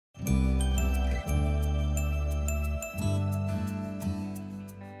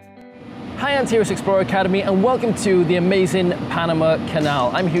Hi Anturus Explorer Academy and welcome to the amazing Panama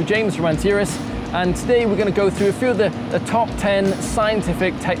Canal. I'm Hugh James from Anturus and today we're going to go through a few of the top 10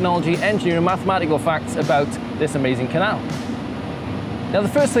 scientific, technology, engineering and mathematical facts about this amazing canal. Now the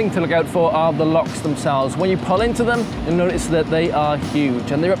first thing to look out for are the locks themselves. When you pull into them, you'll notice that they are huge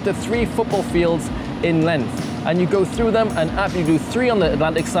and they're up to 3 football fields in length. And you go through them and after you do 3 on the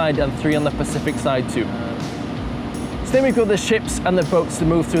Atlantic side and 3 on the Pacific side too. So then we've got the ships and the boats to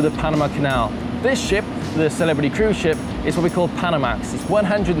move through the Panama Canal. This ship, the celebrity cruise ship, is what we call Panamax. It's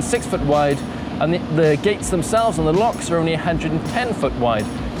 106 foot wide and the gates themselves and the locks are only 110 foot wide.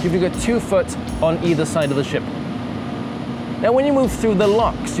 You've got 2 foot on either side of the ship. Now when you move through the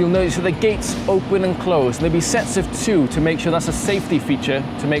locks, you'll notice that the gates open and close. There'll be sets of 2 to make sure that's a safety feature,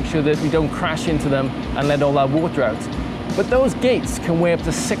 to make sure that we don't crash into them and let all that water out. But those gates can weigh up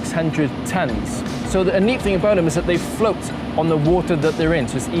to 600 tons. So a neat thing about them is that they float on the water that they're in,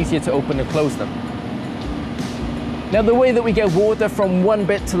 so it's easier to open and close them. Now the way that we get water from one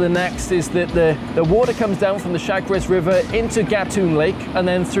bit to the next is that the water comes down from the Chagres River into Gatun Lake, and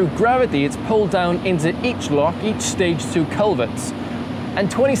then through gravity it's pulled down into each lock, each stage through culverts. And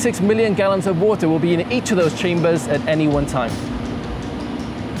 26 million gallons of water will be in each of those chambers at any one time.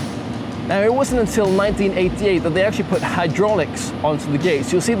 Now it wasn't until 1988 that they actually put hydraulics onto the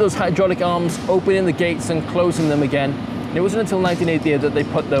gates. You'll see those hydraulic arms opening the gates and closing them again. And it wasn't until 1988 that they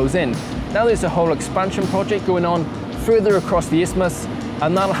put those in. Now there's a whole expansion project going on further across the isthmus,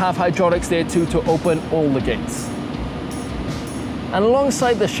 and that'll have hydraulics there too to open all the gates. And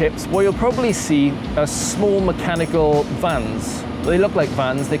alongside the ships, what you'll probably see are small mechanical vans. They look like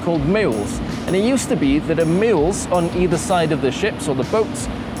vans, they're called mules. And it used to be that the mules on either side of the ships or the boats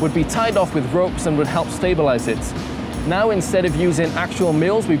would be tied off with ropes and would help stabilize it. Now instead of using actual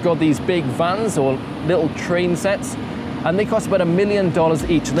mules, we've got these big vans or little train sets, and they cost about $1 million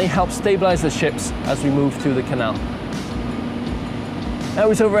each, and they help stabilize the ships as we move through the canal. Now it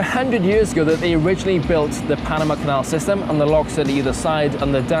was over 100 years ago that they originally built the Panama Canal system and the locks at either side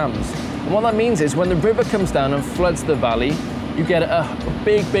and the dams. And what that means is when the river comes down and floods the valley, you get a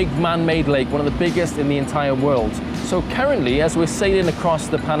big man-made lake, one of the biggest in the entire world. So currently, as we're sailing across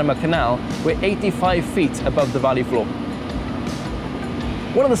the Panama Canal, we're 85 feet above the valley floor.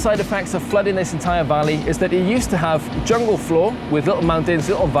 One of the side effects of flooding this entire valley is that it used to have jungle floor with little mountains,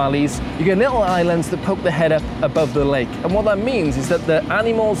 little valleys. You get little islands that poke their head up above the lake. And what that means is that the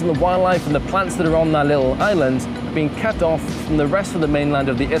animals and the wildlife and the plants that are on that little island have been cut off from the rest of the mainland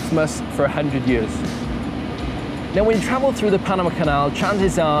of the isthmus for 100 years. Now when you travel through the Panama Canal,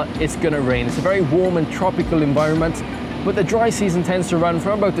 chances are it's going to rain. It's a very warm and tropical environment, but the dry season tends to run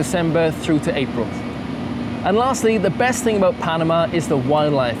from about December through to April. And lastly, the best thing about Panama is the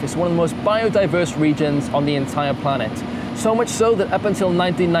wildlife. It's one of the most biodiverse regions on the entire planet. So much so that up until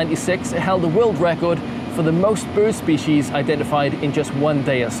 1996, it held the world record for the most bird species identified in just one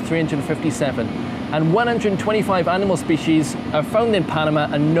day, as 357. And 125 animal species are found in Panama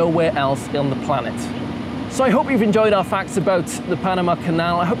and nowhere else on the planet. So I hope you've enjoyed our facts about the Panama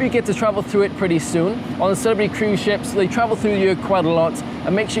Canal. I hope you get to travel through it pretty soon. On the celebrity cruise ships, they travel through here quite a lot,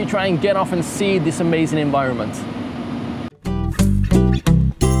 and make sure you try and get off and see this amazing environment.